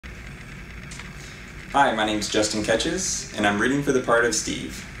Hi, my name's Justin Ketches, and I'm reading for the part of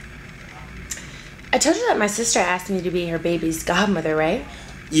Steve. I told you that my sister asked me to be her baby's godmother, right?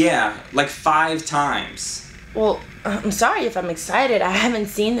 Yeah, like 5 times. Well, I'm sorry if I'm excited. I haven't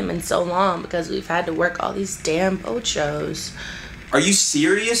seen them in so long because we've had to work all these damn boat shows. Are you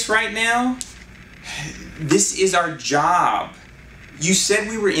serious right now? This is our job. You said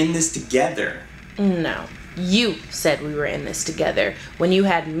we were in this together. No, you said we were in this together when you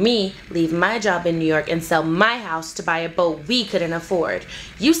had me leave my job in New York and sell my house to buy a boat we couldn't afford.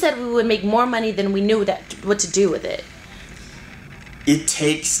 You said we would make more money than we knew what to do with it. It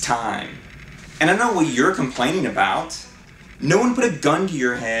takes time. And I know what you're complaining about. No one put a gun to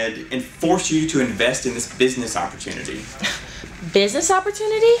your head and forced you to invest in this business opportunity. Business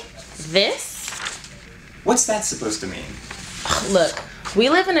opportunity? This? What's that supposed to mean? Look, we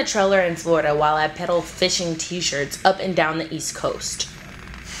live in a trailer in Florida while I peddle fishing t-shirts up and down the East Coast.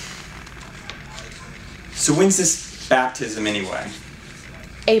 So when's this baptism anyway?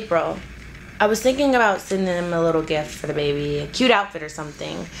 April. I was thinking about sending them a little gift for the baby, a cute outfit or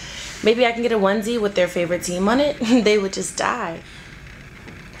something. Maybe I can get a onesie with their favorite team on it. They would just die.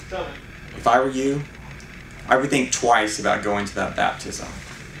 If I were you, I would think twice about going to that baptism.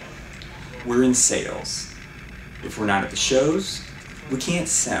 We're in sales. If we're not at the shows, we can't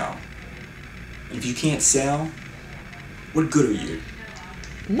sell. And if you can't sell, what good are you?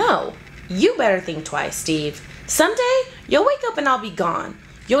 No, you better think twice, Steve. Someday, you'll wake up and I'll be gone.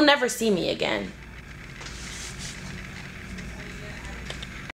 You'll never see me again.